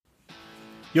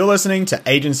You're listening to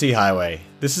Agency Highway.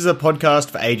 This is a podcast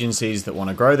for agencies that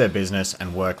want to grow their business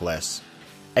and work less.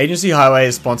 Agency Highway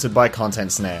is sponsored by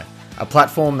Content Snare, a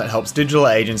platform that helps digital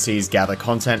agencies gather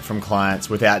content from clients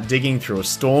without digging through a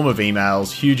storm of emails,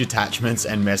 huge attachments,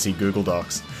 and messy Google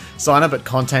Docs. Sign up at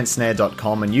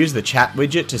contentsnare.com and use the chat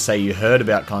widget to say you heard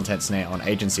about Content Snare on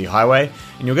Agency Highway,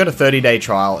 and you'll get a 30-day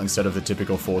trial instead of the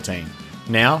typical 14.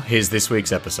 Now, here's this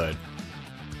week's episode.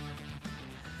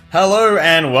 Hello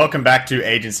and welcome back to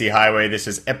Agency Highway. This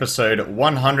is episode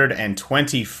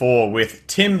 124 with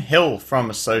Tim Hill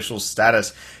from Social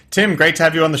Status. Tim, great to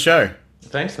have you on the show.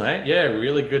 Thanks, mate. Yeah,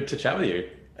 really good to chat with you.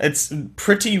 It's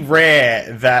pretty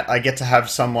rare that I get to have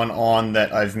someone on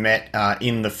that I've met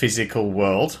in the physical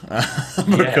world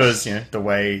because you know the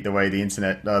way the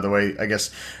internet, the way I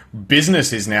guess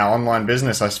business is now, online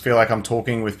business. I feel like I'm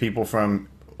talking with people from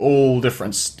all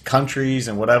different countries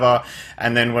and whatever.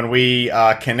 And then when we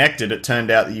connected, it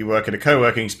turned out that you work at a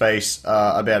co-working space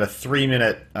about a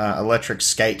 3-minute electric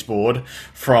skateboard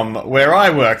from where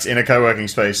I worked in a co-working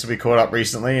space. So we caught up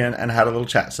recently and had a little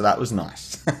chat. So that was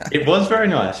nice. It was very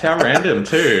nice. How random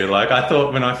too. Like I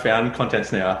thought when I found Content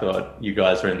Snare, I thought you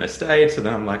guys were in the States. And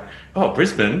then I'm like, oh,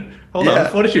 Brisbane? Hold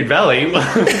on, Fortitude Valley.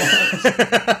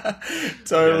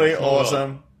 Totally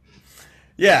awesome.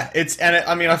 Yeah,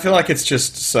 I feel like it's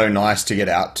just so nice to get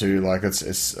out to, like,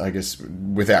 it's I guess,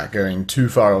 without going too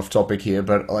far off topic here,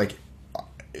 but, like,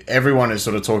 everyone is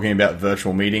sort of talking about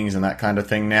virtual meetings and that kind of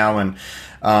thing now, and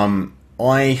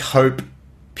I hope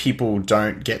people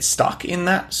don't get stuck in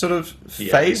that sort of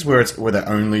phase where they're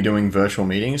only doing virtual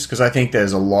meetings, because I think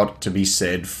there's a lot to be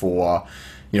said for,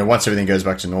 you know, once everything goes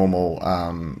back to normal,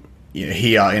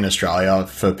 here in Australia,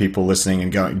 for people listening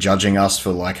and judging us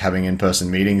for like having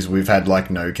in-person meetings, we've had like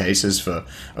no cases for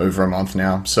over a month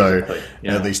now. So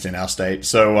at least in our state.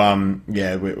 So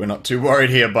we're not too worried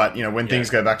here. But you know, when things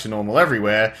go back to normal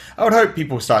everywhere, I would hope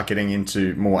people start getting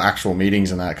into more actual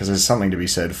meetings and that, because there's something to be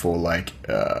said for like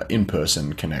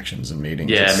in-person connections and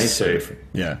meetings. Yeah, me too.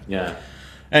 Yeah.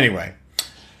 Anyway,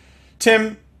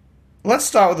 Tim, let's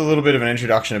start with a little bit of an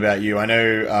introduction about you. I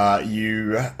know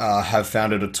you have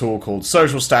founded a tool called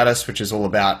Social Status, which is all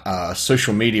about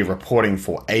social media reporting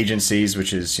for agencies,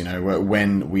 which is, you know,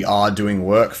 when we are doing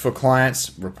work for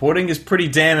clients, reporting is pretty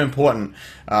damn important,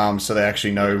 so they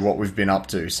actually know what we've been up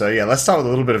to. So yeah, let's start with a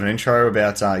little bit of an intro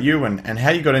about you and how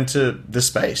you got into this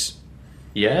space.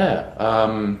 Yeah,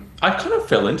 I kind of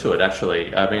fell into it,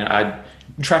 actually. I mean,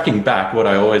 tracking back, what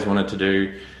I always wanted to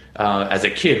do as a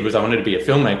kid was I wanted to be a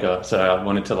filmmaker. So I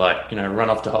wanted to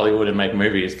run off to Hollywood and make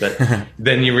movies. But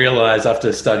then you realize after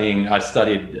I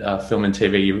studied film and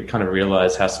TV, you kind of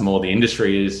realize how small the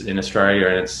industry is in Australia,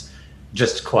 and it's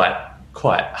just quite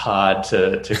hard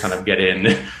to kind of get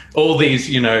in. All these,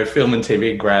 film and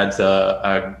TV grads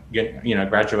are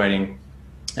graduating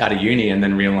out of uni and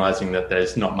then realizing that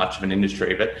there's not much of an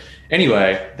industry. But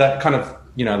anyway, that kind of,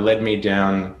 led me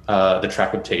down the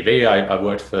track of TV. I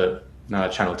worked for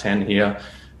Channel 10 here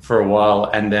for a while,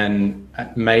 and then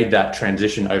made that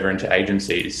transition over into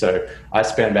agencies. So I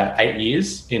spent about 8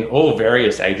 years in all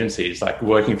various agencies, like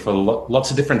working for lots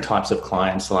of different types of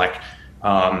clients, like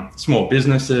small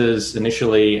businesses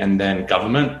initially, and then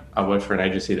government. I worked for an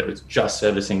agency that was just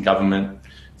servicing government,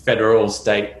 federal,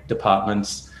 state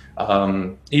departments,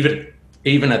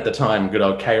 even at the time, good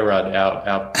old K. Rudd,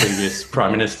 our previous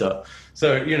prime minister.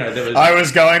 So, there was... I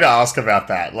was going to ask about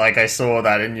that. Like, I saw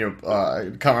that in your... I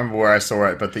can't remember where I saw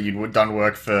it, but that you'd done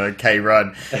work for K.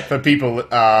 Rudd. For people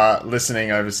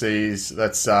listening overseas,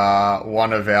 that's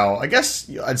one of our, I guess,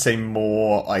 I'd say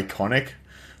more iconic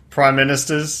prime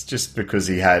ministers, just because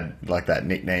he had, like, that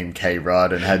nickname K.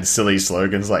 Rudd and had silly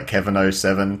slogans like Kevin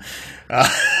 07.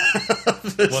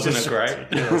 Wasn't it great?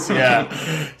 Yeah.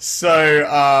 So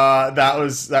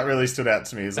that really stood out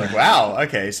to me. It's like, wow,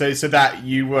 okay. So that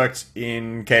you worked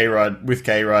with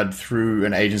K. Rudd through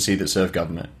an agency that served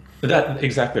government. That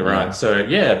exactly right. Yeah. So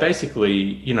yeah,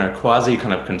 basically, quasi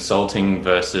kind of consulting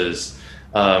versus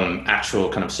actual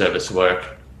kind of service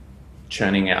work,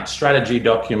 churning out strategy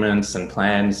documents and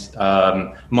plans.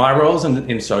 My roles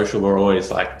in social were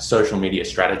always like social media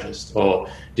strategist or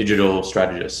digital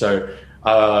strategist. So,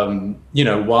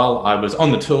 while I was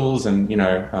on the tools and,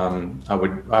 I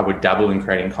would dabble in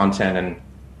creating content and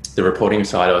the reporting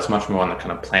side, I was much more on the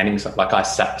kind of planning side. Like I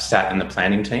sat in the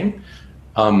planning team.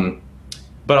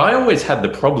 But I always had the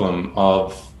problem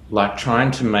of like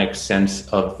trying to make sense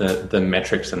of the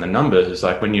metrics and the numbers.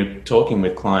 Like when you're talking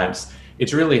with clients,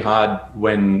 it's really hard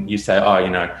when you say,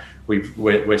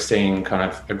 we're seeing kind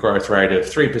of a growth rate of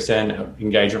 3%,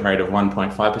 engagement rate of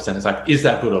 1.5%. It's like, is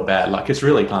that good or bad? Like, it's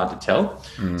really hard to tell.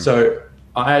 So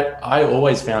I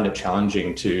always found it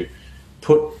challenging to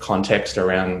put context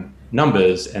around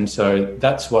numbers. And so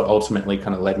that's what ultimately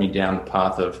kind of led me down the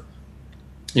path of,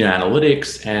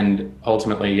 analytics, and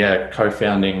ultimately,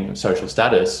 co-founding Social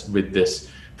Status with this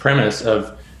premise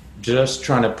of just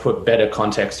trying to put better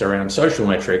context around social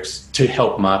metrics to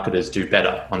help marketers do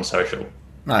better on social.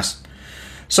 Nice.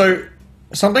 So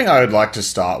something I would like to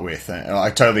start with,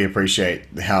 I totally appreciate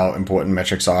how important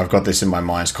metrics are. I've got this in my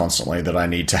mind constantly that I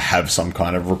need to have some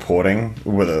kind of reporting,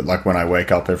 whether like when I wake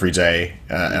up every day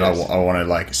and Yes. I want to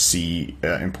like see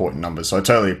important numbers. So I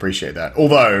totally appreciate that.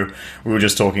 Although we were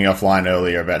just talking offline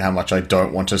earlier about how much I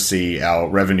don't want to see our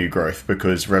revenue growth,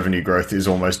 because revenue growth is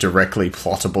almost directly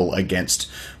plottable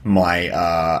against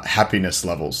my happiness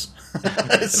levels.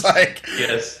 It's like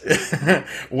Yes.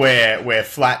 where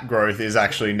flat growth is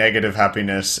actually negative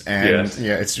happiness, and Yes.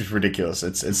 it's just ridiculous.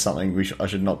 It's something I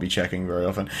should not be checking very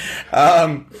often.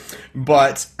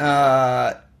 But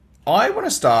I want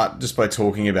to start just by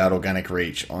talking about organic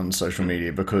reach on social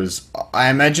media, because I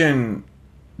imagine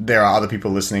there are other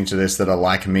people listening to this that are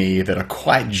like me, that are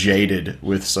quite jaded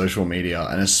with social media,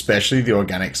 and especially the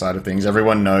organic side of things.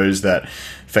 Everyone knows that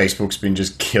Facebook's been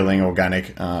just killing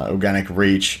organic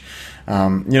reach.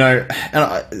 And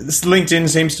this LinkedIn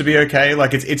seems to be okay.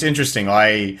 Like it's interesting.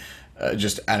 I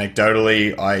just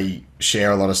anecdotally, I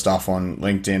share a lot of stuff on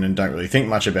LinkedIn and don't really think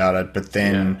much about it. But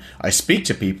then I speak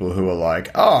to people who are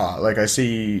like, like I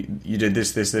see you did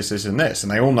this, and this,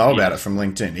 and they all know about it from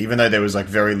LinkedIn, even though there was like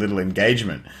very little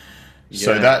engagement.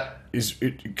 So that is,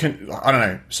 I don't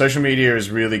know. Social media is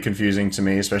really confusing to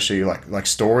me, especially like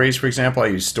stories, for example. I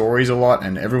use stories a lot,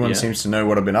 and everyone seems to know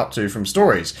what I've been up to from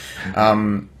stories.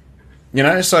 So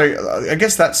I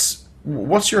guess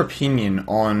what's your opinion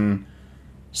on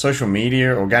social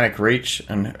media, organic reach,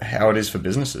 and how it is for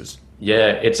businesses?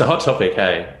 Yeah, it's a hot topic,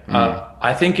 hey?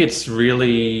 I think it's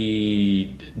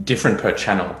really different per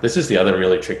channel. This is the other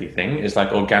really tricky thing, is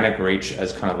like organic reach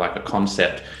as kind of like a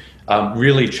concept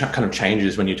really kind of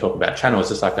changes when you talk about channels.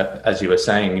 It's like, as you were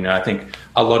saying, I think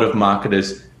a lot of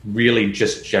marketers really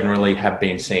just generally have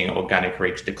been seeing organic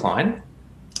reach decline.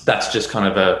 That's just kind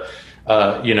of a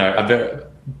very,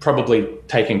 probably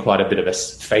taking quite a bit of a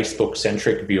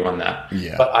Facebook-centric view on that.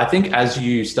 Yeah. But I think as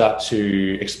you start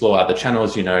to explore other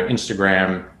channels,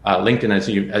 Instagram,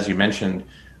 LinkedIn, as you mentioned,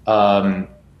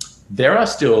 there are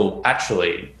still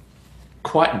actually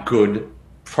quite good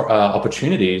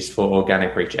opportunities for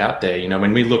organic reach out there.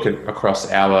 When we look across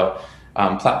our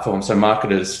platform, so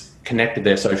marketers connected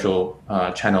their social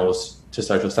channels to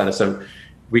Social Status, so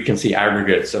we can see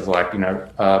aggregates of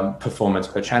performance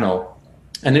per channel.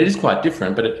 And it is quite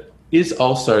different, but it is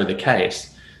also the case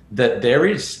that there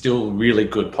is still really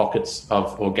good pockets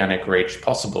of organic reach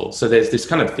possible. So there's this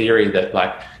kind of theory that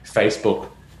like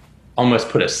Facebook almost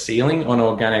put a ceiling on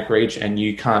organic reach and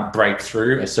you can't break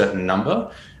through a certain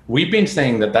number. We've been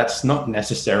saying that that's not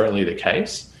necessarily the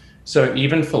case. So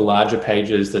even for larger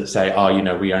pages that say,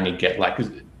 we only get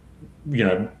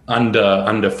under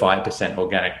 5%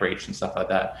 organic reach and stuff like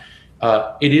that,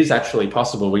 it is actually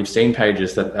possible. We've seen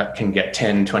pages that can get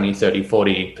 10, 20, 30,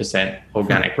 40%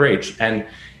 organic reach. And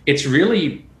it's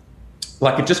really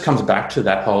like, it just comes back to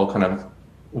that whole kind of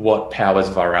what powers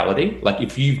virality. Like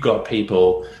if you've got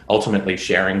people ultimately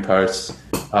sharing posts,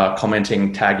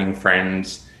 commenting, tagging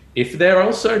friends, if they're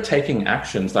also taking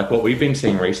actions, like what we've been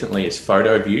seeing recently is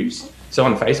photo views. So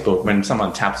on Facebook, when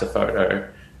someone taps a photo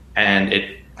and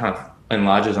it kind of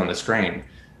enlarges on the screen,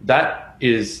 that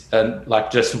is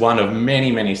like just one of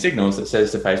many, many signals that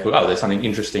says to Facebook, there's something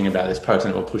interesting about this post,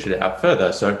 and it will push it out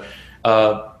further. So,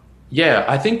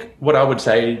 I think what I would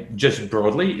say just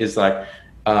broadly is like,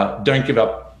 don't give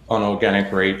up on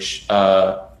organic reach.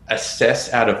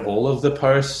 Assess out of all of the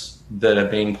posts that are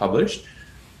being published,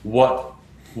 what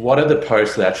are the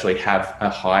posts that actually have a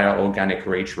higher organic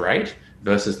reach rate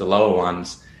versus the lower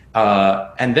ones,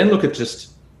 and then look at just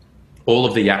all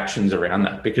of the actions around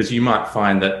that, because you might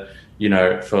find that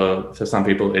for some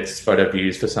people it's photo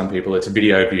views, for some people it's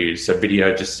video views. So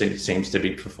video just seems to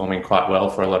be performing quite well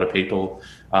for a lot of people.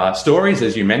 Stories,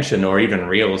 as you mentioned, or even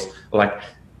reels, like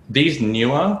these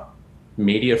newer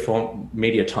media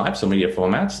types or media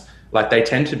formats, like they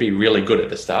tend to be really good at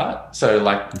the start. So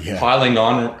piling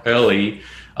on early,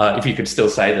 if you could still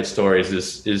say that stories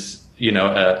is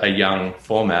a young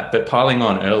format, but piling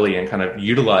on early and kind of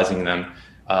utilizing them,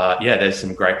 there's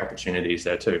some great opportunities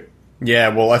there too. Yeah,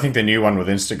 well, I think the new one with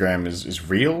Instagram is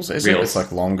Reels, is it? It's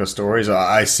like longer stories.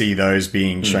 I see those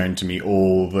being shown to me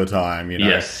all the time,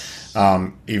 Yes.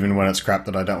 Even when it's crap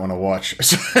that I don't want to watch.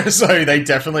 So they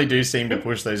definitely do seem to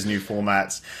push those new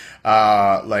formats.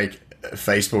 Like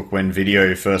Facebook, when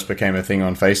video first became a thing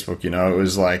on Facebook, it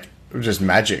was like just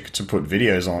magic to put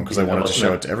videos on because they wanted to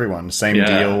show it to everyone. Same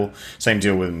deal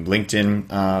with LinkedIn,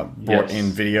 brought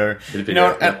in video.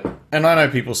 And I know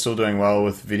people still doing well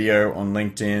with video on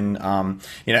LinkedIn.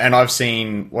 And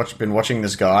I've been watching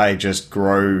this guy just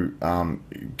grow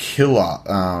killer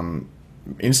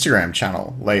Instagram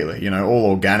channel lately. All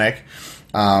organic,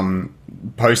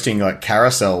 posting like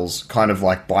carousels, kind of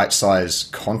like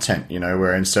bite-sized content.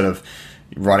 Where instead of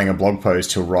writing a blog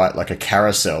post, he'll write like a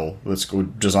carousel.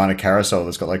 Design a carousel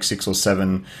that's got like 6 or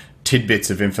 7 tidbits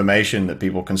of information that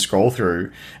people can scroll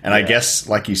through. And I guess,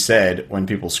 like you said, when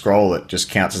people scroll, it just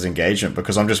counts as engagement,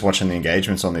 because I'm just watching the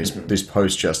engagements on these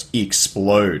posts just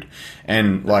explode.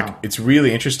 And like, it's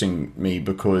really interesting me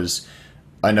because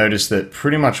I noticed that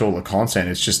pretty much all the content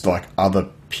is just like other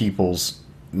people's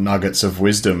nuggets of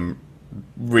wisdom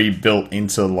rebuilt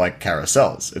into like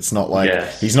carousels. It's not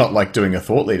like he's not like doing a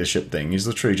thought leadership thing. He's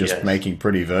literally just making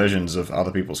pretty versions of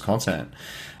other people's content.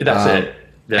 That's it.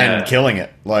 Yeah. And killing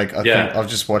it. Like I think I've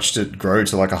just watched it grow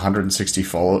to like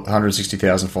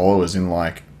 160,000 followers in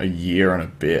like a year and a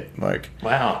bit. Like,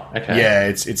 wow. Okay. Yeah,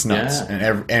 it's nuts.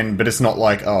 Yeah. But it's not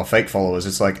like fake followers.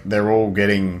 It's like they're all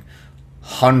getting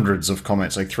hundreds of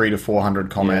comments, like 300 to 400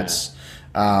 comments.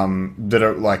 That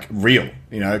are like real,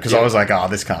 because I was like,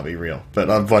 this can't be real. But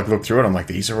I've like looked through it. I'm like,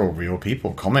 these are all real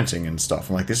people commenting and stuff.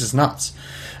 I'm like, this is nuts.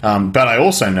 But I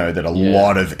also know that a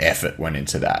lot of effort went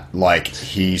into that. Like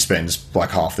he spends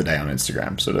like half the day on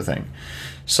Instagram, sort of thing.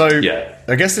 So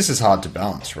I guess this is hard to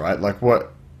balance, right? Like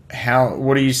what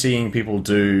are you seeing people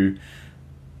do?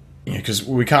 Because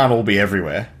we can't all be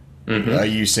everywhere. Mm-hmm. Are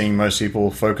you seeing most people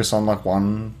focus on like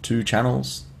 1-2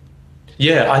 channels?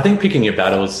 Yeah, I think picking your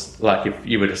battles, like if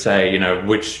you were to say,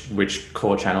 which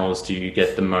core channels do you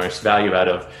get the most value out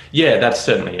of? Yeah, that's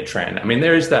certainly a trend. I mean,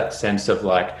 there is that sense of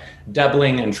like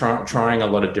dabbling and trying a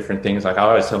lot of different things. Like I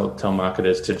always tell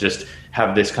marketers to just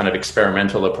have this kind of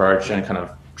experimental approach and kind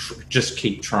of just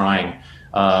keep trying,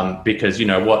 because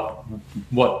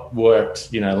what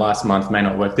worked last month may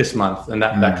not work this month, and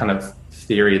that kind of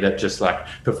theory that just like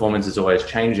performance is always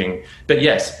changing. But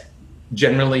yes.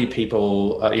 Generally,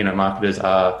 people, marketers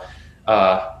are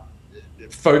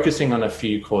focusing on a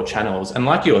few core channels. And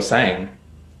like you were saying,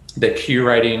 they're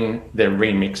curating, they're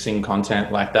remixing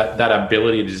content, like that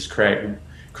ability to just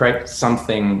create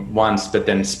something once, but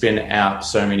then spin out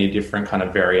so many different kind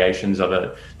of variations of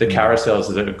it. The carousels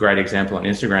is a great example on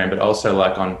Instagram, but also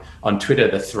like on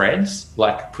Twitter, the threads,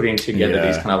 like putting together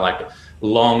these kind of like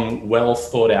long, well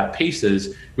thought out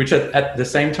pieces, which at the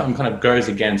same time kind of goes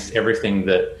against everything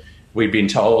that we've been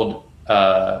told,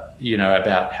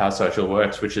 about how social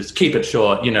works, which is keep it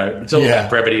short. It's all about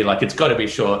brevity. Like it's got to be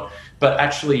short. But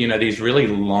actually, these really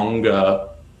longer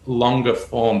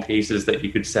form pieces that you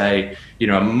could say,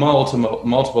 multiple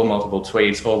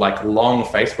tweets, or like long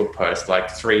Facebook posts,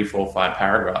 like 3, 4, 5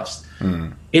 paragraphs.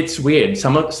 It's weird.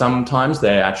 Sometimes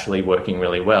they're actually working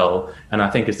really well, and I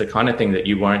think it's the kind of thing that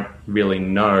you won't really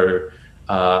know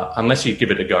unless you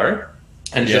give it a go.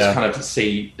 And just kind of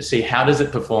see how does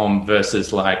it perform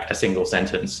versus like a single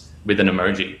sentence with an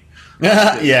emoji.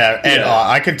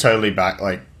 I could totally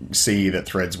see that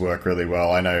threads work really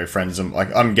well. I know friends,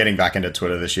 I'm getting back into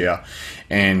Twitter this year,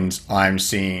 and I'm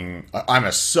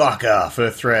a sucker for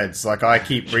threads. Like I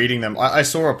keep reading them. I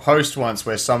saw a post once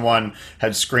where someone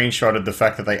had screenshotted the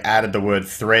fact that they added the word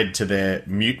thread to their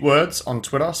mute words on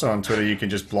Twitter. So on Twitter you can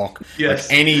just block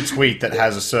any tweet that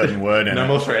has a certain word in it. No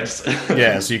more threads.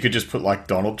 So you could just put like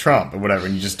Donald Trump or whatever,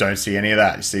 and you just don't see any of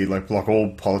that. You see like block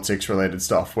all politics related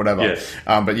stuff, whatever. Yes.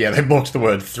 But they blocked the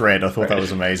word thread. I thought that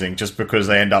was amazing, just because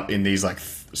they end up in these like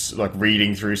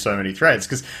reading through so many threads,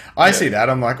 because I see that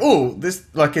I'm like, oh, this,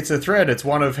 like, it's a thread, it's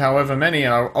one of however many,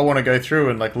 and I want to go through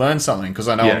and like learn something, because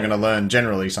I know I'm going to learn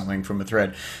generally something from a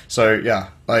thread. So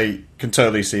I can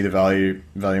totally see the value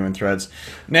in threads.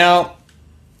 Now,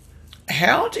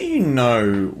 how do you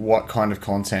know what kind of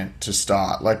content to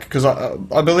start? Like, because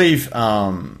I believe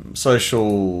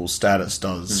Social Status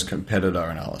does competitor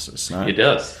analysis, no? It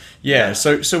does. Yeah.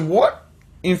 So what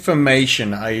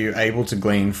information are you able to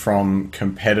glean from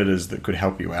competitors that could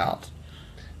help you out?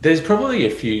 There's probably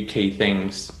a few key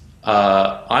things.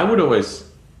 The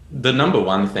number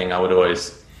one thing I would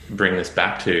always bring this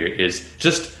back to is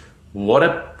just what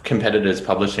are competitors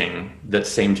publishing that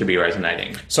seem to be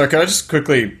resonating. So can I just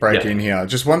quickly break in here?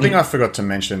 Just one thing I forgot to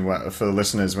mention for the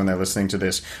listeners when they're listening to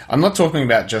this. I'm not talking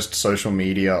about just social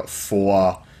media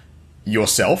for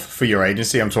yourself for your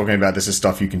agency. I'm talking about this is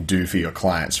stuff you can do for your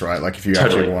clients, right? Like if you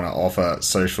Totally. actually want to offer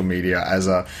social media as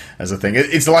a thing,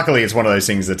 it's luckily it's one of those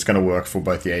things that's going to work for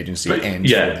both the agency and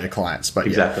for their clients. But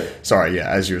exactly. Sorry,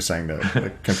 as you were saying,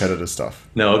 the competitor stuff.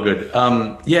 No, all good.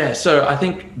 So I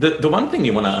think the one thing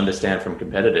you want to understand from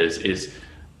competitors is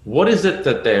what is it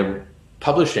that they're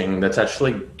publishing that's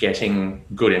actually getting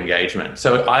good engagement.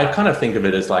 So I kind of think of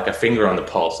it as like a finger on the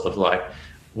pulse of like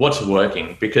what's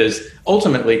working, because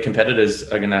ultimately competitors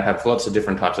are going to have lots of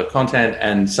different types of content,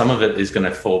 and some of it is going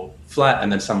to fall flat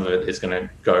and then some of it is going to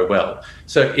go well.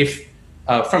 So if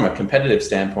from a competitive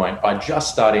standpoint, by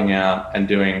just starting out and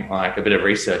doing like a bit of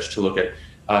research to look at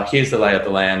here's the lay of the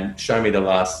land, show me the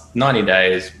last 90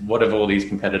 days, what have all these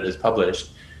competitors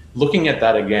published, looking at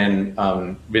that again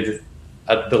with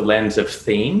the lens of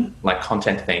theme, like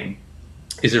content theme,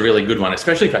 is a really good one,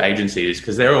 especially for agencies,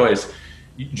 because they're always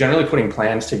generally putting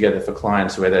plans together for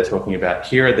clients where they're talking about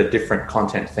here are the different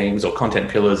content themes or content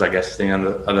pillars, I guess, the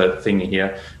other thing you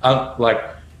hear.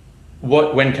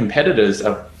 When competitors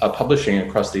are publishing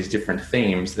across these different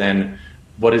themes, then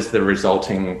what is the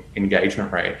resulting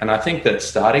engagement rate? And I think that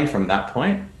starting from that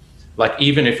point, like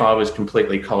even if I was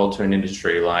completely cold to an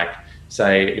industry, like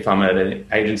say if I'm at an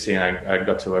agency and I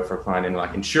got to work for a client in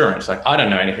like insurance, like I don't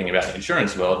know anything about the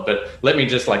insurance world, but let me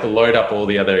just like load up all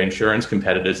the other insurance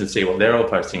competitors and see what they're all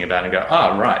posting about and go,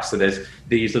 right, so there's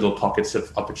these little pockets of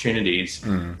opportunities,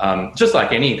 just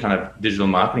like any kind of digital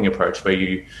marketing approach where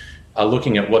you are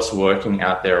looking at what's working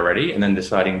out there already and then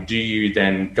deciding, do you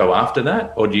then go after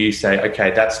that? Or do you say,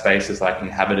 okay, that space is like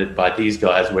inhabited by these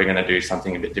guys, we're going to do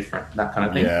something a bit different, that kind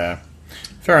of thing? Yeah.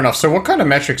 Fair enough. So what kind of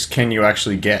metrics can you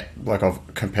actually get, like, of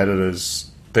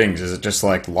competitors' things? Is it just,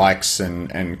 like, likes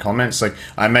and comments? Like,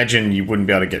 I imagine you wouldn't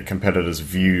be able to get competitors'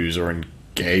 views or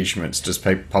engagements. Does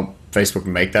Facebook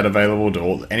make that available?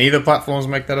 Do any of the platforms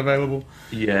make that available?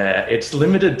 Yeah, it's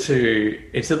limited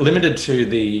to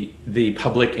the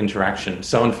public interaction.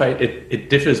 So on it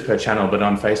differs per channel, but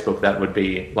on Facebook, that would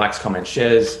be likes, comments,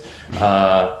 shares,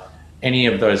 any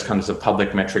of those kinds of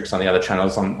public metrics. On the other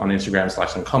channels, on Instagram,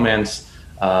 likes and comments.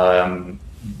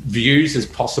 Views is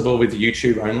possible with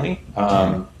YouTube only,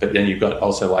 but then you've got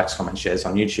also likes, comments, shares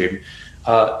on YouTube.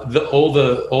 All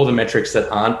the metrics that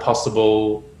aren't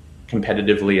possible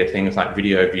competitively are things like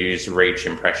video views, reach,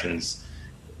 impressions,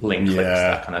 link clicks,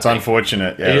 that kind of thing. It's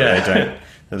unfortunate. They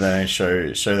don't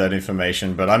show that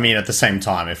information. But I mean, at the same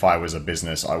time, if I was a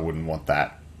business, I wouldn't want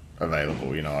that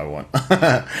available. You know, I want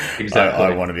exactly.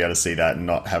 I want to be able to see that and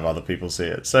not have other people see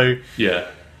it. So yeah.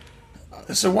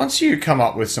 So once you come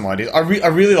up with some ideas, I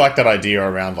really like that idea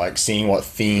around like seeing what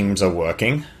themes are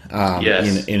working in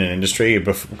an industry,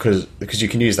 because you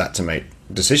can use that to make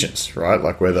decisions, right?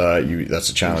 Like whether that's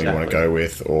a channel you want to go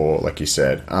with, or like you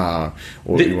said, or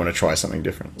you want to try something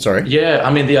different. Sorry. Yeah,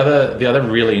 I mean the other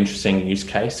really interesting use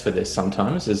case for this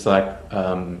sometimes is like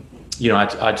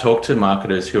I talk to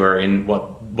marketers who are in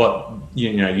what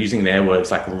using their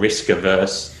words like risk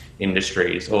averse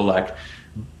industries, or like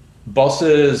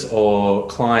bosses or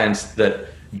clients that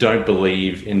don't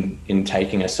believe in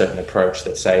taking a certain approach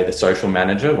that, say, the social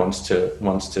manager wants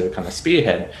to kind of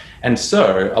spearhead. And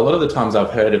so a lot of the times I've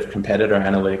heard of competitor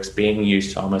analytics being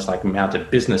used to almost like mount a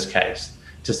business case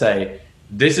to say,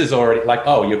 this is already like,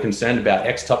 oh, you're concerned about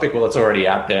X topic. Well, it's already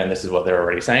out there and this is what they're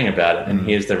already saying about it. And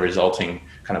here's the resulting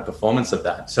kind of performance of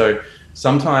that. So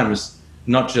sometimes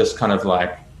not just kind of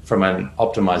like from an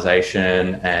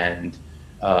optimization and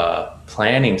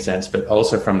planning sense, but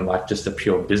also from like just a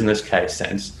pure business case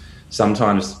sense,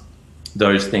 sometimes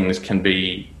those things can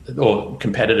be, or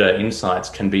competitor insights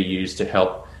can be used to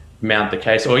help mount the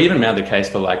case, or even mount the case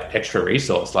for like extra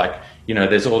resource. Like,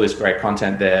 there's all this great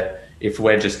content there. If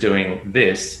we're just doing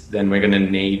this, then we're going to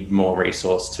need more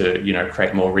resource to,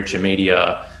 create more richer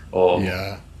media or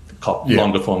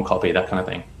longer form copy, that kind of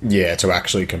thing. Yeah, to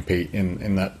actually compete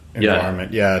in that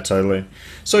environment. Yeah, totally.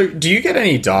 So do you get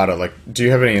any data, like do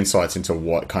you have any insights into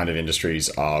what kind of industries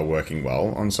are working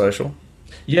well on social?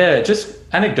 Yeah, just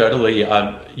anecdotally,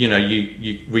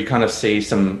 we kind of see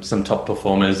some top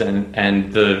performers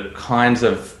and the kinds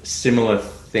of similar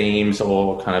themes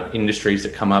or kind of industries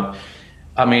that come up.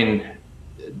 I mean,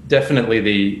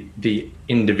 definitely the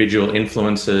individual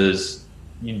influencers,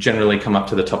 you generally come up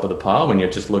to the top of the pile when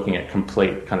you're just looking at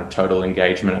complete kind of total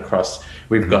engagement across.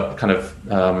 We've got kind of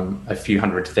a few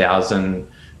 100,000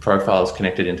 profiles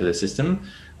connected into the system.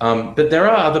 But there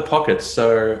are other pockets.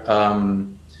 So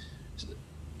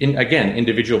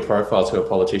individual profiles who are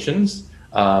politicians,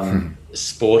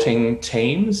 sporting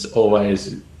teams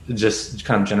always just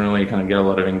kind of generally kind of get a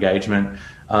lot of engagement.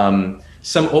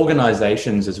 Some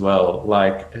organizations as well,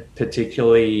 like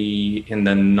particularly in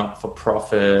the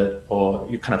not-for-profit or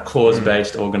kind of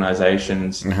cause-based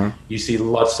organizations, you see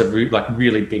lots of like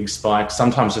really big spikes,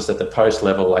 sometimes just at the post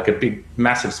level, like a big,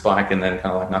 massive spike and then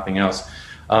kind of like nothing else.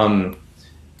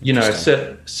 You know,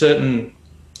 certain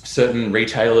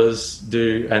retailers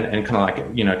do, and kind of like,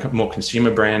 you know, more consumer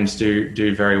brands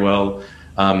do very well,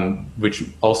 which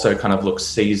also kind of looks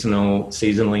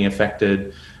seasonally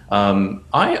affected.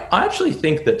 I actually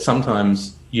think that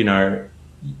sometimes, you know,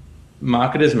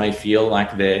 marketers may feel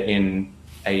like they're in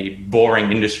a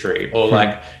boring industry, or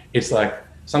like it's like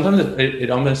sometimes it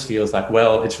almost feels like,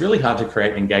 well, it's really hard to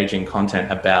create engaging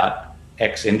content about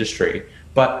X industry.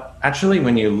 But actually,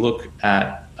 when you look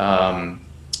at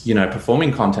you know,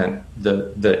 performing content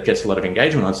that gets a lot of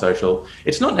engagement on social,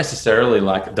 it's not necessarily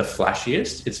like the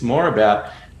flashiest. It's more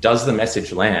about, does the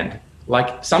message land?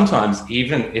 Like sometimes,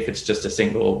 even if it's just a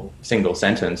single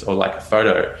sentence or like a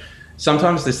photo,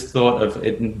 sometimes this thought of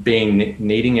it being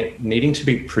needing to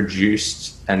be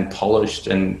produced and polished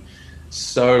and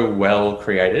so well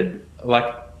created,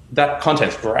 like that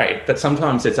content's great, but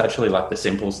sometimes it's actually like the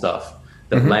simple stuff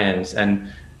that lands.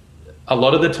 And a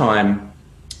lot of the time,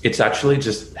 it's actually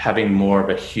just having more of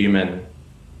a human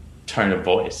tone of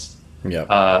voice.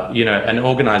 Yeah. You know, an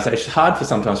organization, it's hard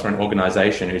sometimes for an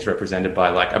organization who's represented by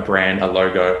like a brand, a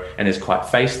logo, and is quite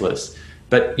faceless.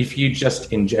 But if you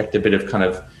just inject a bit of kind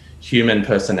of human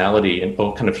personality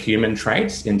or kind of human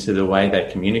traits into the way they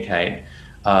communicate,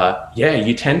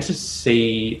 you tend to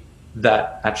see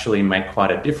that actually make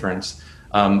quite a difference.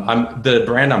 The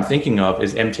brand I'm thinking of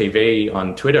is MTV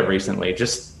on Twitter recently,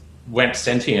 just went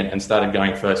sentient and started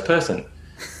going first person.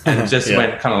 And just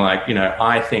went kind of like, you know,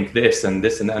 I think this and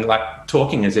this and like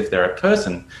talking as if they're a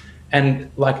person.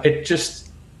 And like, it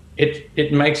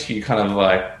makes you kind of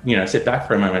like, you know, sit back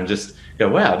for a moment and just go,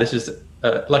 wow, this is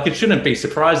like, it shouldn't be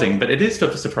surprising, but it is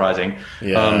surprising.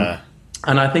 Yeah.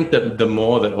 And I think that the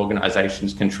more that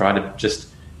organizations can try to just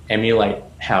emulate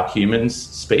how humans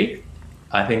speak,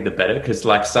 I think the better. Because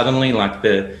like suddenly like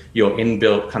your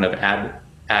inbuilt kind of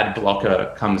ad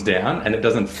blocker comes down and it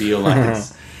doesn't feel like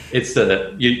it's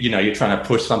you know, you're trying to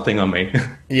push something on me.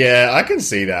 Yeah, I can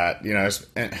see that. You know,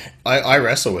 I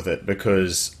wrestle with it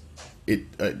because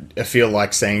I feel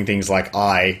like saying things like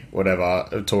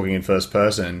whatever, talking in first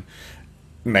person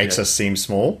makes us seem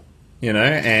small, you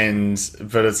know,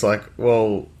 but it's like,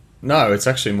 well, no, it's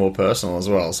actually more personal as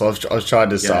well. So I've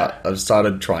started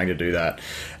trying to do that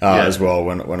as well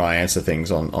when I answer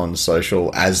things on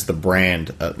social as the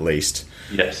brand, at least.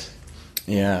 Yes.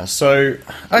 Yeah. So,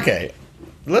 okay.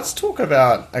 Let's talk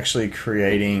about actually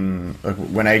creating,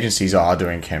 when agencies are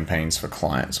doing campaigns for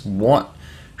clients, what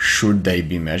should they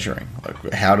be measuring?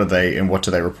 Like, how do they, and what do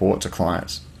they report to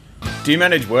clients? Do you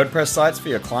manage WordPress sites for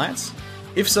your clients?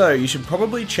 If so, you should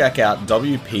probably check out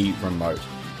WP Remote.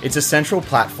 It's a central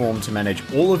platform to manage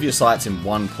all of your sites in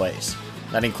one place.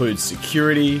 That includes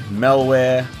security,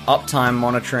 malware, uptime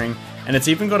monitoring, and it's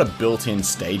even got a built-in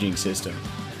staging system.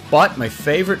 But my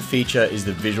favorite feature is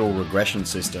the visual regression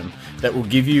system that will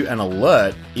give you an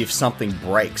alert if something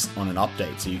breaks on an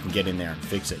update so you can get in there and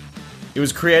fix it. It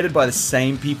was created by the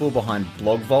same people behind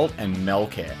BlogVault and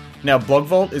Mailcare. Now,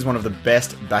 BlogVault is one of the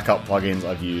best backup plugins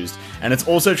I've used, and it's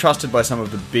also trusted by some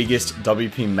of the biggest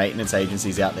WP maintenance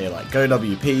agencies out there like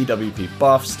GoWP, WP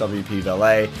Buffs, WP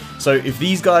Valet. So if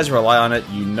these guys rely on it,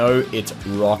 you know it's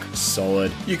rock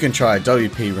solid. You can try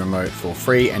WP Remote for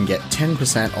free and get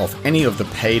 10% off any of the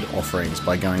paid offerings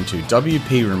by going to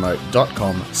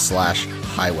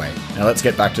wpremote.com/highway. Now let's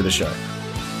get back to the show.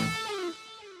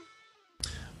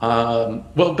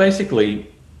 Well, basically,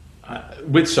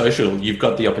 with social, you've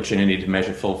got the opportunity to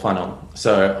measure full funnel.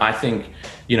 So I think,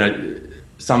 you know,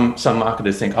 some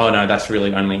marketers think, oh no, that's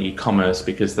really only e-commerce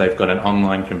because they've got an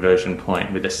online conversion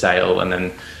point with a sale and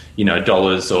then, you know,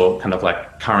 dollars or kind of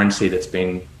like currency that's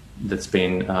been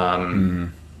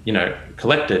you know,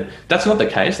 collected. That's not the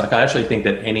case. Like, I actually think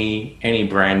that any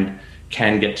brand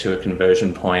can get to a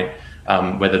conversion point,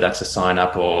 whether that's a sign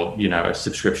up or, you know, a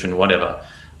subscription, whatever,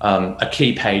 a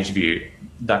key page view,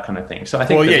 that kind of thing. So I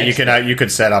think, you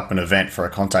could set up an event for a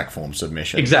contact form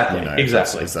submission. Exactly, you know,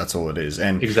 exactly. That's all it is.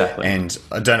 And exactly. And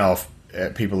I don't know if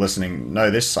people listening know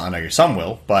this. I know some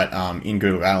will, but in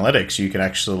Google Analytics, you can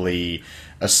actually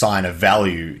assign a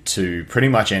value to pretty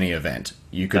much any event.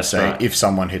 You could say, if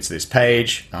someone hits this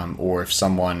page, or if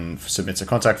someone submits a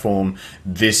contact form,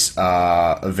 this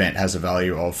event has a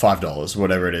value of $5,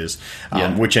 whatever it is,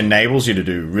 which enables you to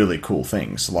do really cool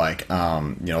things. Like, you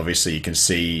know, obviously you can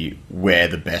see where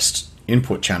the best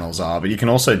input channels are, but you can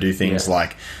also do things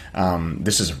like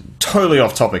this is totally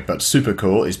off topic, but super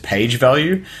cool, is page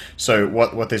value. So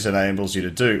what this enables you to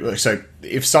do, so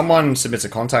if someone submits a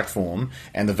contact form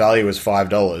and the value is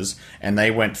 $5 and they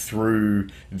went through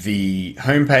the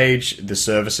homepage, the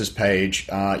services page,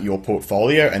 your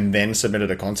portfolio, and then submitted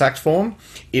a contact form,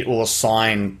 it will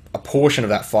assign a portion of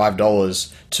that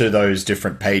 $5 to those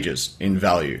different pages in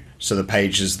value. So the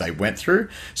pages they went through.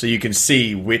 So you can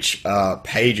see which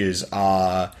pages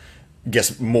are, I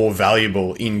guess, more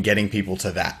valuable in getting people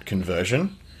to that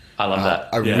conversion. I love that.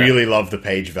 I really love the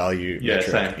page value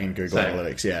metric in Google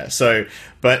Analytics. Yeah. So,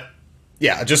 but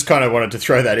yeah, I just kind of wanted to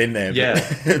throw that in there. Yeah.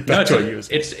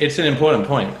 It's an important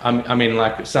point. I mean,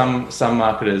 like some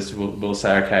marketers will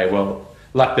say, okay, well,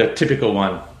 like the typical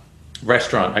one,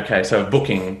 restaurant. Okay, so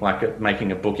booking, like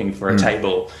making a booking for a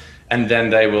table. And then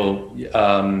they will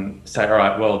say, all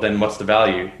right, well, then what's the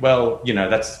value? Well,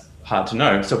 that's hard to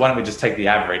know. So why don't we just take the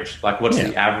average? Like, what's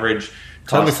the average?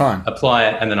 Totally fine. Apply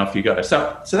it, and then off you go.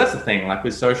 So that's the thing. Like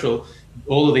with social,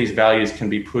 all of these values can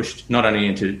be pushed not only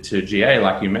into GA,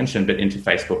 like you mentioned, but into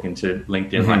Facebook, into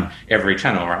LinkedIn, like every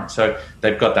channel, right? So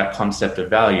they've got that concept of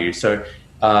value. So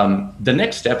the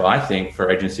next step, I think, for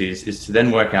agencies is to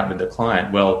then work out with the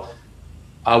client. Well,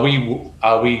 are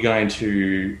we going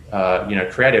to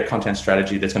create a content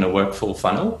strategy that's going to work full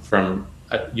funnel from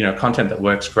content that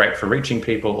works great for reaching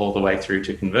people all the way through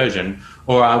to conversion,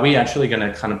 or are we actually going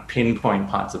to kind of pinpoint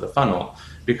parts of the funnel?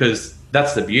 Because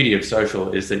that's the beauty of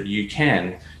social, is that you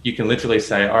can literally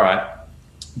say, all right,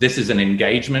 this is an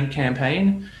engagement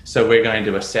campaign, so we're going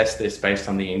to assess this based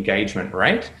on the engagement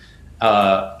rate.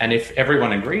 And if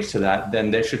everyone agrees to that,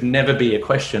 then there should never be a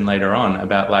question later on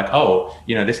about like, oh,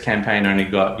 this campaign only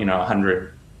got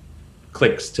 100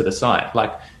 clicks to the site.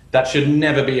 Like, that should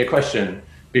never be a question,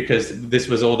 because this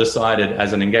was all decided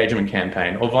as an engagement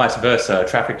campaign, or vice versa. A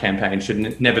traffic campaign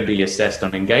should never be assessed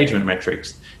on engagement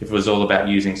metrics if it was all about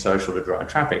using social to drive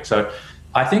traffic. So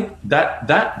I think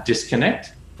that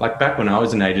disconnect, like back when I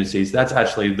was in agencies, that's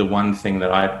actually the one thing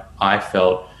that I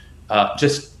felt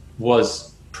just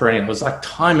was perennial. It was like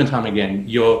time and time again,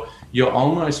 you're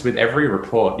almost, with every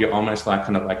report, you're almost like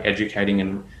kind of like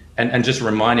educating and just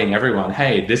reminding everyone,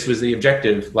 hey, this was the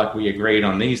objective, like we agreed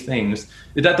on these things.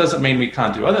 That doesn't mean we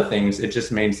can't do other things. It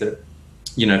just means that,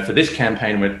 for this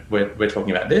campaign, we're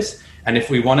talking about this. And if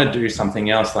we want to do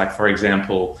something else, like, for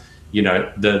example,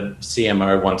 the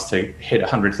CMO wants to hit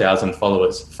 100,000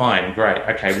 followers, fine, great,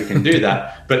 okay, we can do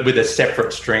that, but with a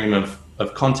separate stream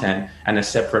of content and a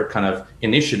separate kind of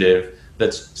initiative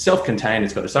that's self-contained,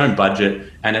 it's got its own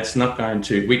budget, and it's not going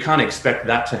to, we can't expect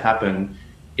that to happen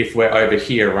if we're over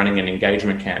here running an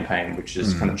engagement campaign, which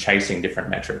is kind of chasing different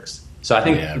metrics. So I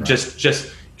think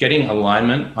just getting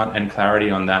alignment and clarity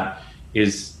on that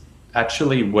is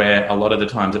actually where a lot of the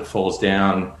times it falls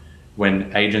down,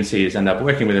 when agencies end up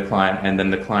working with a client and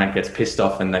then the client gets pissed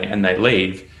off and they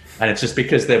leave. And it's just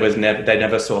because they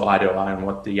never saw eye to eye on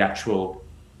what the actual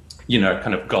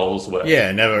kind of goals were.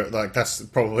 Yeah, never. Like, that's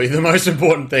probably the most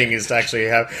important thing, is to actually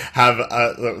have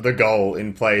the goal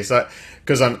in place.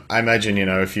 Because I imagine,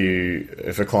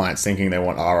 if a client's thinking they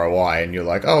want ROI and you're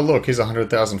like, oh, look, here's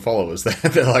 100,000 followers,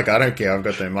 they're like, I don't care, I've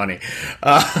got their money.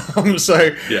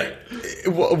 So yeah,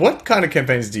 what kind of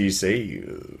campaigns do you see?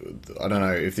 I don't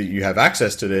know if you have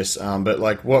access to this, but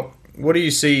like, what do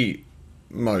you see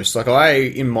most? Like,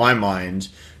 in my mind,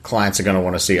 clients are going to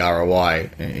want to see ROI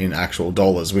in actual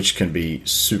dollars, which can be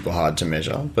super hard to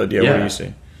measure. But what do you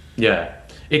see? Yeah,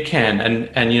 it can. And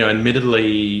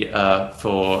admittedly,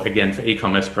 for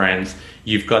e-commerce brands,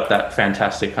 you've got that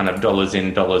fantastic kind of dollars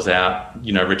in, dollars out,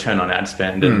 return on ad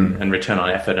spend and return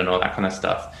on effort and all that kind of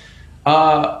stuff.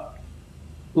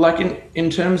 Like in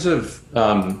terms of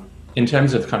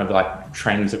kind of like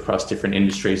trends across different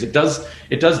industries, it does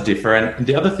differ. And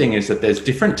the other thing is that there's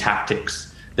different tactics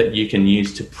that you can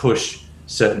use to push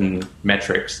certain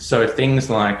metrics. So things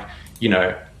like,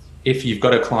 if you've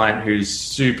got a client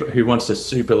who wants to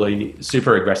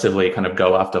super aggressively kind of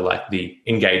go after like the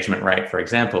engagement rate, for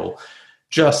example,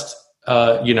 just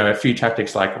a few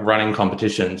tactics like running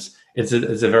competitions. It's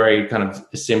a very kind of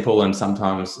simple and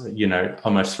sometimes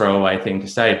almost throwaway thing to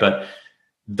say, but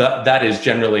that is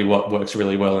generally what works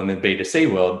really well in the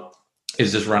B2C world,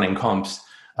 is just running comps.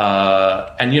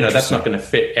 And that's not going to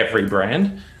fit every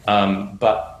brand,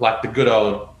 but like the good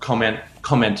old comment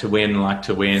to win, like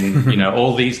to win,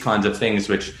 all these kinds of things,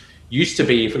 which used to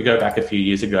be, if we go back a few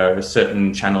years ago,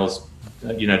 certain channels,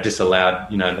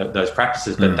 disallowed, those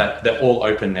practices, but they're all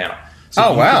open now.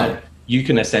 So you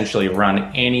can essentially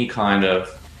run any kind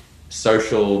of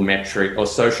social metric or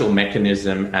social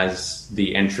mechanism as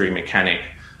the entry mechanic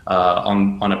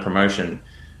on a promotion.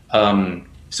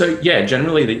 So yeah,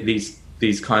 generally these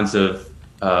these kinds of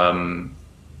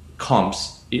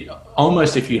comps,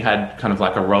 almost if you had kind of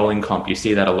like a rolling comp, you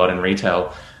see that a lot in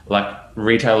retail. Like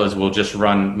retailers will just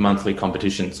run monthly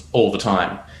competitions all the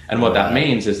time, and what that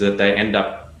means is that they end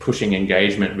up pushing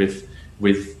engagement with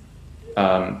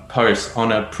posts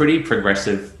in a pretty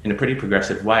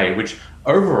progressive way, which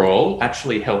overall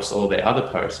actually helps all their other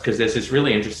posts, because there's this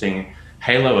really interesting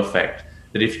halo effect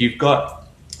that if you've got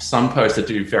some posts that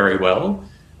do very well,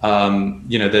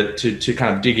 to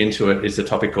kind of dig into it is a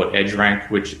topic called EdgeRank,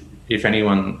 which if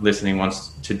anyone listening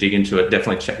wants to dig into it,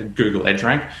 definitely Google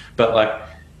EdgeRank. But like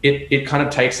it kind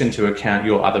of takes into account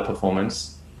your other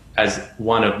performance as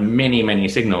one of many, many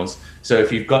signals. So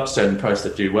if you've got certain posts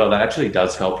that do well, that actually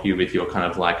does help you with your kind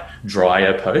of like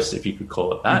drier posts, if you could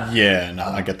call it that. Yeah, no,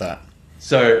 I get that.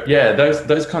 So yeah,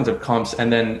 those kinds of comps,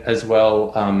 and then as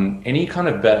well, any kind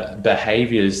of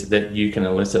behaviors that you can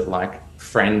elicit, like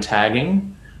friend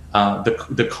tagging,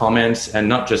 the comments, and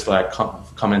not just like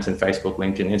comments in Facebook,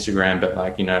 LinkedIn, Instagram, but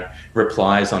like,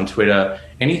 replies on Twitter,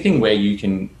 anything where you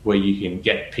can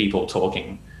get people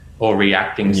talking or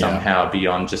reacting somehow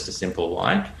beyond just a simple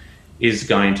like, is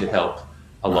going to help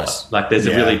a lot. Like there's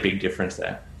a really big difference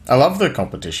there. I love the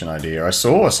competition idea. I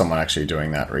saw someone actually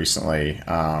doing that recently.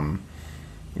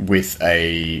 With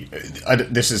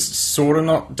this is sort of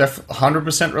not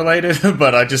 100% related,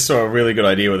 but I just saw a really good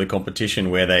idea with a competition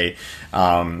where there's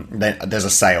a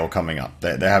sale coming up.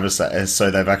 They have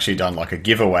so they've actually done like a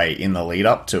giveaway in the lead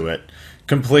up to it,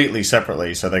 completely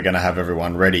separately. So they're going to have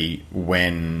everyone ready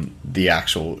when the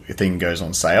actual thing goes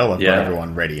on sale. They've got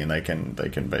everyone ready, and they can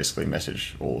basically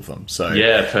message all of them. So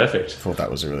yeah, perfect. I thought that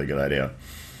was a really good idea.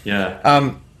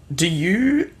 Yeah. Do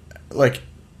you like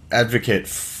advocate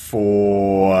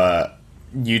for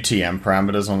UTM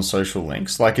parameters on social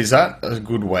links? Like, is that a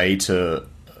good way to,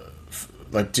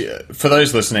 for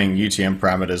those listening, UTM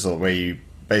parameters are where you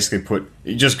basically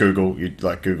Google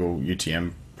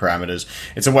UTM parameters.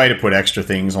 It's a way to put extra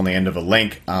things on the end of a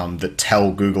link that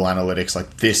tell Google Analytics,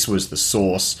 like, this was the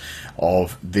source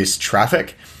of this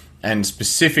traffic. And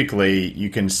specifically, you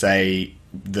can say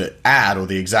the ad or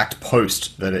the exact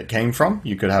post that it came from.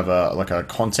 You could have a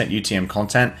UTM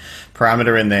content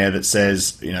parameter in there that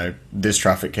says, this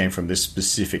traffic came from this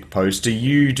specific post. Do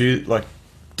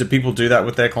people do that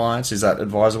with their clients? Is that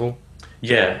advisable?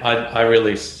 Yeah, I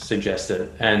really suggest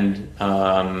it. And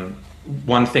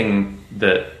one thing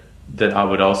that I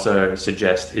would also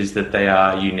suggest is that they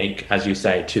are unique, as you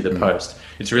say, to the post.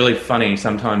 It's really funny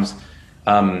sometimes,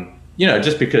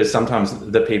 just because sometimes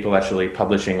the people actually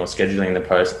publishing or scheduling the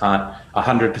post aren't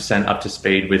 100% up to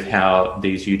speed with how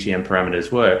these UTM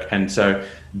parameters work. And so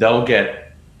they'll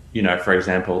get, for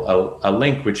example, a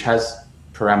link which has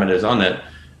parameters on it,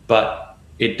 but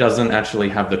it doesn't actually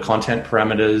have the content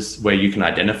parameters where you can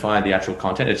identify the actual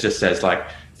content. It just says like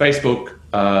Facebook,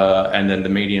 and then the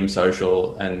medium,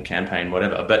 social, and campaign,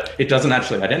 whatever. But it doesn't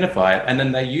actually identify it. And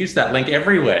then they use that link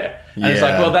everywhere. And it's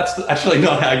like, well, that's actually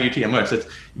not how UTM works.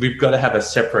 We've got to have a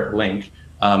separate link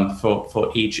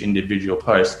for each individual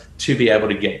post to be able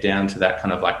to get down to that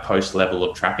kind of like post level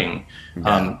of tracking.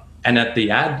 Yeah. And on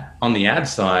the ad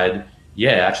side,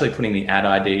 actually putting the ad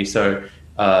ID. So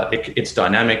it's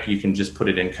dynamic. You can just put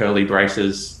it in curly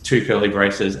braces, 2 curly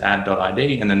braces,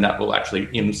 ad.id, and then that will actually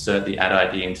insert the ad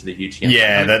ID into the UTM.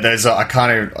 Yeah,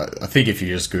 I think if you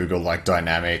just Google like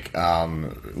dynamic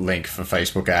link for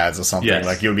Facebook ads or something,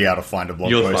 like you'll be able to find a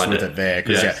blog post with it there.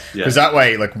 Because that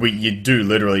way, like you do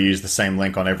literally use the same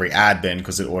link on every ad then,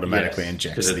 because it automatically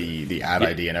injects the ad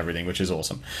ID and everything, which is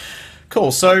awesome.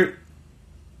 Cool. So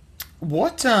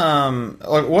what's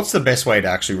the best way to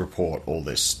actually report all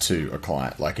this to a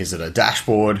client? Like, is it a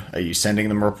dashboard? Are you sending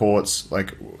them reports?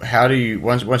 Like, how do you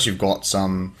once you've got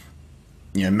some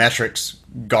metrics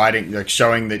guiding, like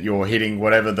showing that you're hitting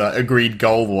whatever the agreed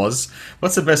goal was,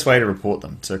 what's the best way to report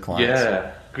them to clients?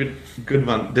 Yeah, good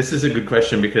one. This is a good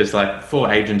question, because like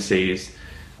for agencies,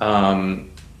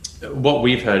 what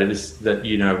we've heard is that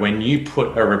when you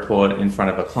put a report in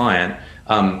front of a client,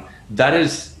 that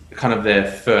is kind of their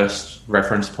first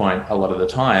reference point a lot of the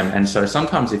time. And so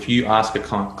sometimes if you ask a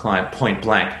client point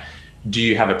blank, do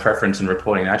you have a preference in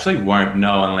reporting, they actually won't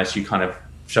know unless you kind of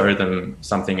show them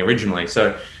something originally.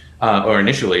 So, or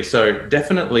initially. So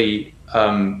definitely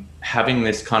having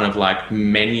this kind of like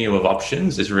menu of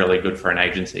options is really good for an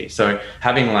agency. So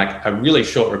having like a really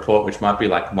short report, which might be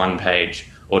like 1 page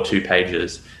or 2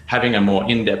 pages, having a more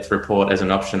in-depth report as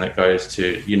an option that goes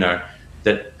to,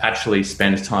 that actually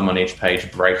spends time on each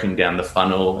page breaking down the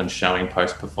funnel and showing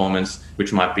post performance,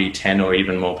 which might be 10 or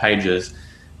even more pages.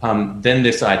 Then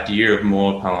this idea of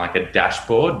more kind of like a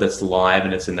dashboard that's live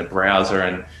and it's in the browser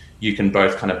and you can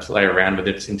both kind of play around with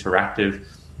it, it's interactive.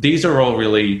 these are all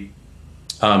really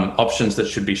options that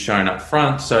should be shown up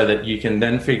front so that you can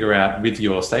then figure out with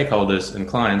your stakeholders and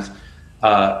clients.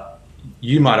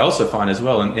 You might also find as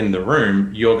well in the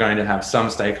room, you're going to have some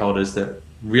stakeholders that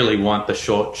really want the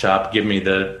short, sharp, give me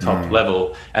the top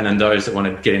level, and then those that want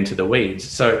to get into the weeds.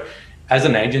 So as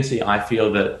an agency, I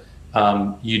feel that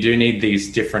you do need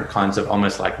these different kinds of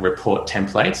almost like report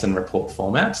templates and report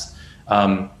formats.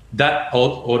 That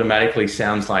automatically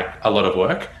sounds like a lot of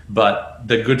work, but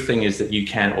the good thing is that you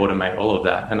can automate all of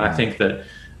that. And I think that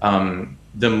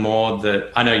the more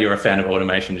that, I know you're a fan of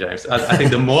automation, James. I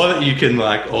think the more that you can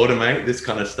like automate this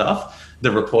kind of stuff,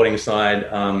 the reporting side,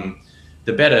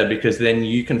 the better, because then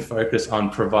you can focus on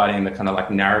providing the kind of like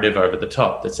narrative over the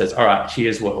top that says, all right,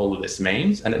 here's what all of this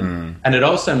means. And it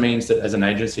also means that as an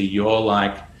agency,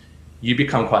 you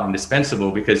become quite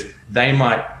indispensable, because they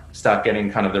might start getting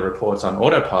kind of the reports on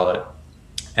autopilot,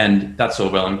 and that's all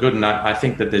well and good. And I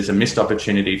think that there's a missed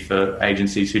opportunity for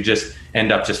agencies who just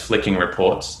end up just flicking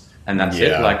reports and that's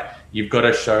it. Like, you've got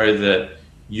to show that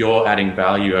you're adding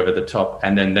value over the top,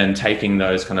 and then taking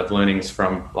those kind of learnings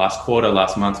from last quarter,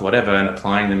 last month, whatever, and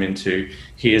applying them into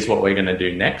here's what we're going to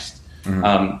do next.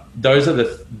 Those are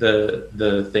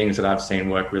the things that I've seen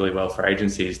work really well for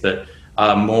agencies that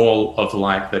are more of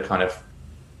like the kind of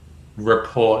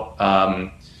report,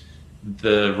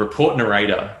 the report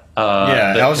narrator.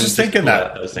 I was just thinking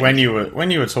that when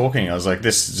you were talking, I was like,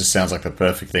 this just sounds like the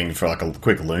perfect thing for like a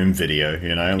quick Loom video,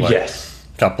 you know, like a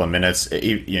couple of minutes,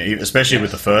 especially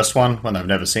with the first one when they've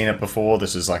never seen it before.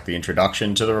 This is like the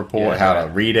introduction to the report, how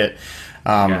to read it,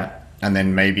 and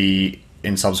then maybe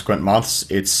in subsequent months,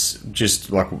 it's just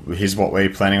like, here's what we're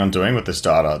planning on doing with this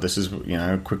data. This is,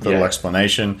 a quick little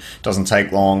explanation. Doesn't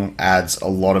take long, adds a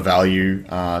lot of value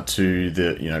to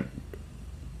the,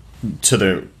 to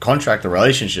the contract, the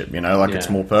relationship, it's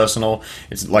more personal.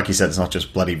 It's like you said, it's not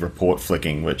just bloody report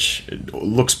flicking, which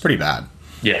looks pretty bad.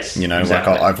 Yes.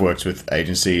 Exactly. Like I've worked with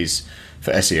agencies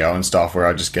for SEO and stuff where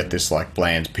I just get this like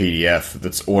bland PDF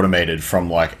that's automated from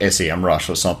like SEMrush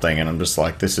or something, and I'm just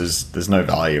like, there's no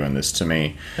value in this to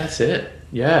me. That's it.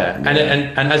 Yeah.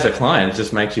 And as a client, it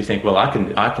just makes you think, well, I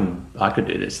could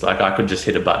do this. Like, I could just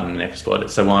hit a button and export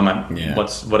it. So why am I?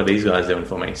 What are these guys doing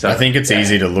for me? So I think it's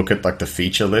easy to look at like the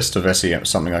feature list of SEM,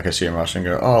 something like SEMrush, and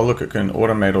go, oh, look, it can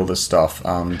automate all this stuff.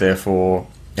 Therefore,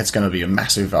 it's going to be a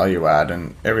massive value add,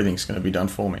 and everything's going to be done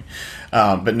for me.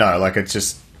 But no, like, it's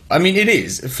just, I mean, it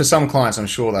is for some clients. I'm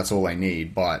sure that's all they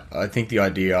need. But I think the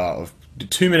idea of the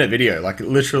 2-minute video, like,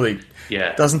 literally.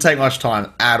 Yeah. Doesn't take much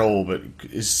time at all, but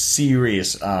is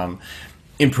serious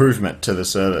improvement to the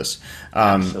service.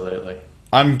 Absolutely.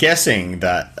 I'm guessing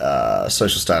that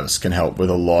social status can help with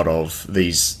a lot of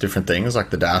these different things, like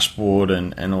the dashboard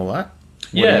and all that.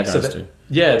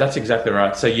 That's exactly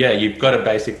right. So you've got a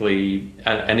basically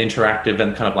an interactive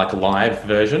and kind of like live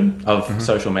version of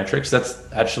social metrics. That's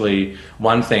actually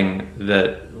one thing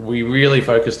that we really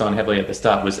focused on heavily at the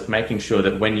start, was making sure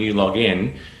that when you log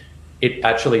in, it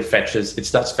actually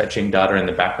starts fetching data in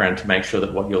the background to make sure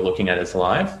that what you're looking at is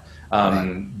live.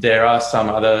 There are some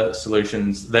other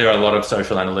solutions. There are a lot of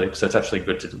social analytics, so it's actually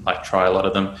good to like try a lot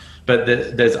of them. But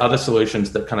there's other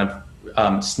solutions that kind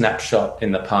of snapshot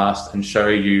in the past and show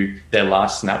you their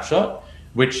last snapshot,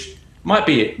 which might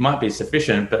be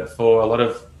sufficient. But for a lot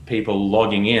of people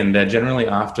logging in, they're generally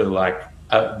after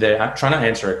they're trying to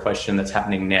answer a question that's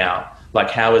happening now. Like,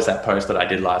 how is that post that I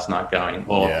did last night going?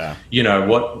 Or,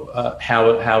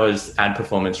 how is ad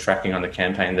performance tracking on the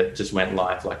campaign that just went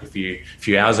live like a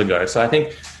few hours ago? So I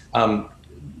think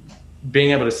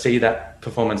being able to see that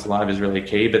performance live is really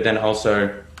key. But then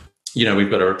also,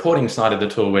 we've got a reporting side of the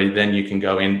tool where then you can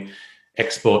go in,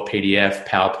 export PDF,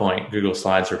 PowerPoint, Google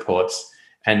Slides reports,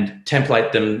 and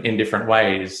template them in different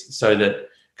ways, so that,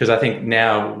 because I think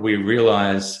now we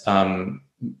realize,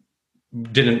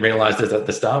 didn't realize this at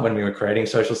the start when we were creating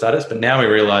social status, but now we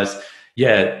realize,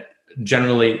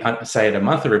 generally, say at a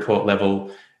monthly report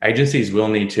level, agencies will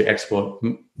need to export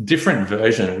different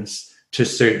versions to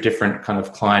suit different kind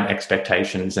of client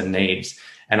expectations and needs.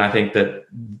 And I think that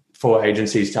for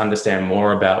agencies to understand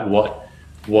more about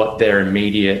what their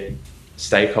immediate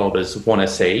stakeholders want to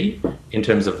see in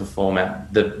terms of the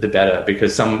format, the better,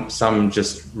 because some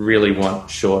just really want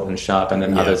short and sharp, and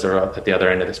then others are at the other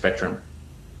end of the spectrum.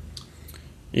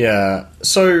 Yeah.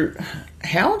 So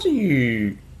how do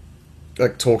you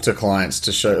talk to clients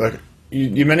to show,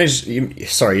 you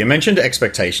mentioned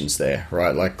expectations there,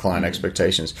 right? Like client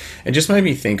expectations. It just made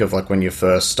me think of when you're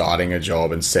first starting a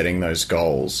job and setting those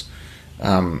goals.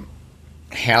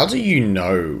 How do you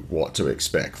know what to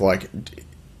expect? Like,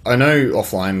 I know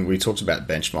offline we talked about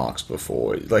benchmarks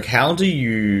before. Like, how do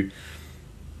you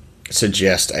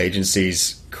suggest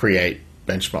agencies create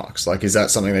benchmarks? Like, is that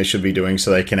something they should be doing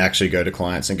so they can actually go to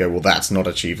clients and go, well, that's not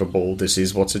achievable, this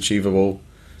is what's achievable?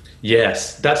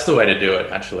 Yes, that's the way to do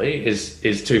it, actually,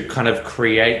 is to kind of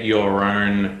create your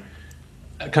own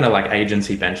kind of like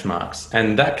agency benchmarks.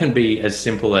 And that can be as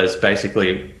simple as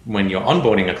basically when you're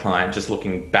onboarding a client, just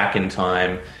looking back in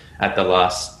time at the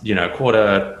last,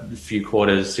 quarter, few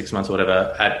quarters, 6 months, whatever,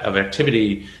 of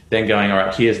activity, then going, all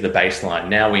right, here's the baseline.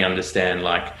 Now we understand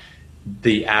like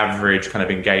the average kind of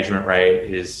engagement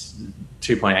rate is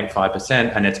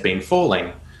 2.85% and it's been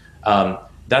falling.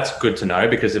 That's good to know,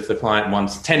 because if the client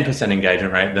wants 10%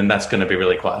 engagement rate, then that's going to be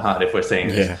really quite hard if we're seeing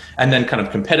this. And then kind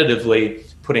of competitively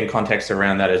putting context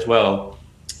around that as well,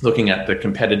 looking at the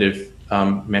competitive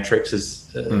metrics as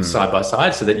side by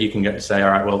side, so that you can say,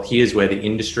 all right, well, here's where the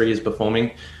industry is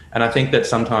performing. And I think that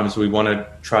sometimes we want to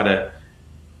try to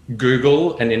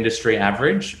Google an industry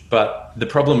average, but the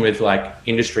problem with like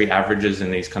industry averages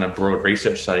in these kind of broad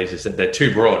research studies is that they're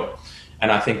too broad.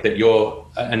 And I think that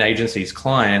an agency's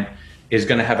client is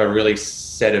going to have a really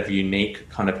set of unique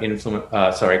kind of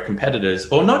competitors,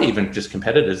 or not even just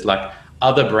competitors, like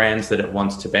other brands that it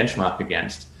wants to benchmark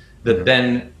against, that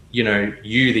then,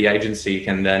 you, the agency,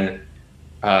 can then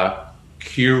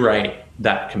curate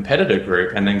that competitor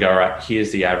group and then go, all right,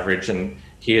 here's the average and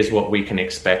here's what we can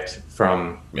expect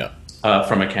from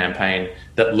a campaign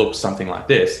that looks something like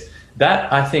this.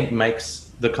 That, I think, makes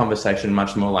the conversation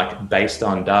much more like based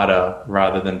on data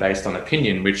rather than based on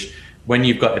opinion, which when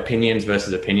you've got opinions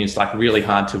versus opinions, like really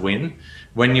hard to win.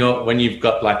 When you've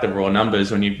got like the raw numbers,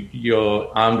 when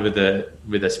you're armed with a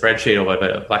spreadsheet or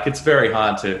whatever, like it's very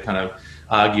hard to kind of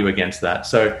argue against that.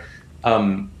 So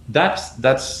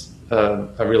that's a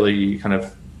really kind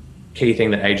of key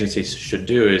thing that agencies should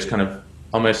do, is kind of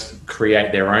almost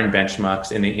create their own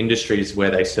benchmarks in the industries where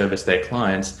they service their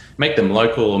clients, make them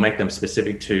local or make them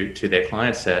specific to their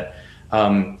client set,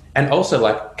 and also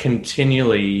like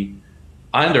continually.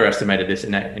 I underestimated this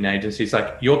in agencies.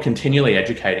 Like, you're continually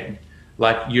educating.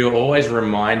 Like, you're always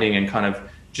reminding, and kind of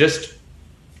just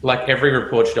like every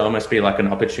report should almost be like an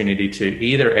opportunity to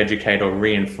either educate or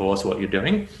reinforce what you're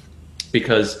doing,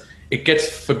 because it gets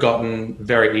forgotten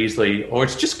very easily, or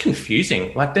it's just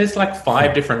confusing. Like, there's like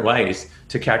 5 different ways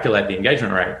to calculate the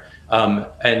engagement rate. And,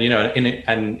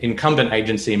 an incumbent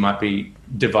agency might be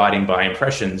dividing by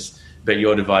impressions, but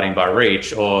you're dividing by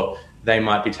reach, or they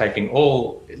might be taking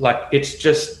all, like, it's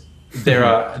just,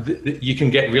 you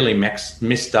can get really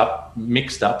mixed up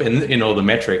in all the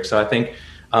metrics. So I think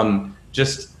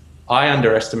I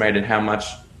underestimated how much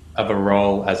of a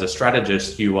role as a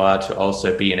strategist you are to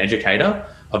also be an educator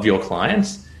of your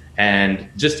clients, and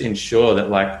just ensure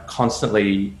that like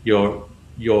constantly you're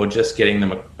just getting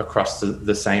them across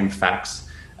the same facts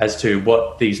as to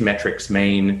what these metrics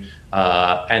mean,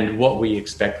 and what we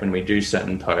expect when we do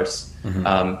certain posts.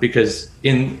 Because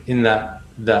in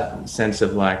that sense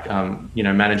of like,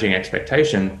 managing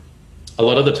expectation, a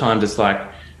lot of the times it's like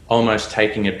almost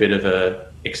taking a bit of a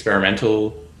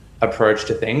experimental approach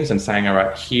to things and saying, all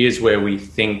right, here's where we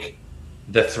think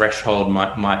the threshold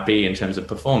might be in terms of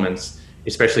performance,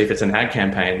 especially if it's an ad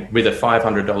campaign. With a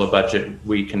 $500 budget,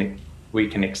 we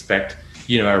can expect,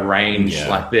 a range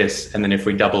like this. And then if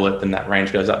we double it, then that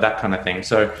range goes up, that kind of thing.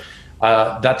 So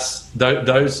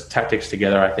those tactics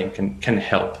together, I think, can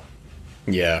help.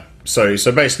 Yeah. So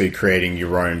basically creating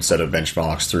your own set of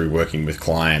benchmarks through working with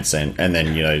clients, and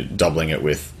then, doubling it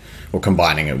with, or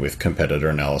combining it with competitor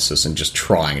analysis, and just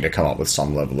trying to come up with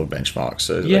some level of benchmarks.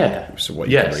 So what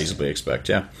you can reasonably expect.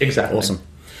 Yeah. Exactly. Awesome.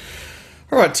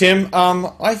 All right, Tim.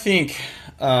 I think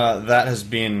that has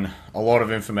been a lot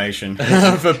of information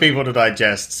for people to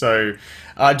digest. So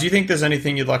do you think there's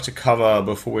anything you'd like to cover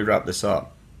before we wrap this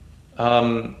up?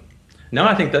 No,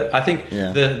 I think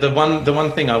the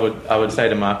one thing I would say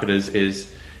to marketers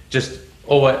is just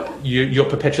you're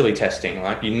perpetually testing.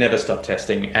 Like, you never stop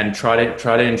testing, and try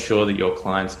to ensure that your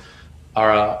clients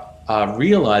are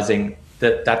realizing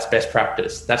that that's best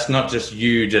practice. That's not just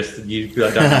you don't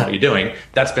know what you're doing.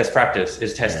 That's best practice,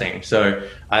 is testing. Yeah. So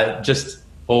just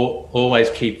always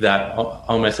keep that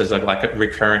almost as like a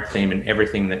recurrent theme in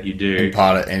everything that you do.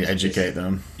 Impart it and educate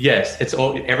them. Yes,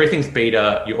 everything's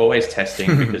beta. You're always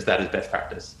testing because that is best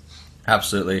practice.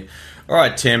 Absolutely. All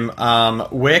right, Tim.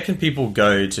 Where can people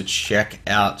go to check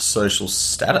out Social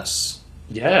Status?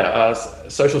 Yeah,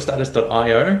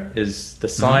 socialstatus.io is the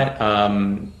site.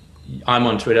 I'm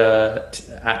on Twitter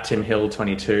at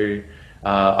TimHill22.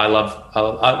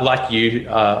 Like you,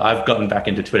 I've gotten back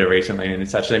into Twitter recently, and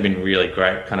it's actually been really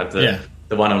great. Kind of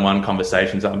the one-on-one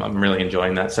conversations. I'm really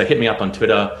enjoying that. So hit me up on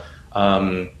Twitter,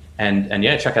 and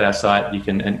check out our site. You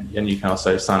can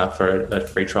also sign up for a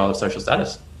free trial of Social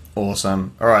Status.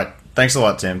 Awesome. All right, Thanks a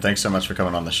lot, Tim. Thanks so much for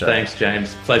coming on the show. Thanks,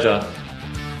 James. Pleasure.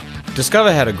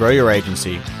 Discover how to grow your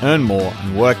agency, earn more,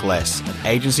 and work less at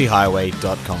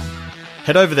agencyhighway.com.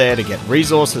 Head over there to get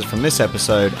resources from this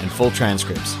episode and full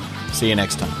transcripts. See you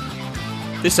next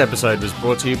time. This episode was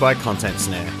brought to you by Content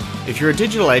Snare. If you're a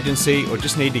digital agency or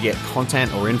just need to get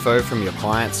content or info from your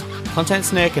clients, Content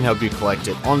Snare can help you collect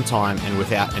it on time and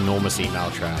without enormous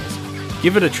email trails.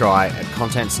 Give it a try at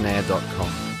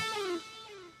contentsnare.com.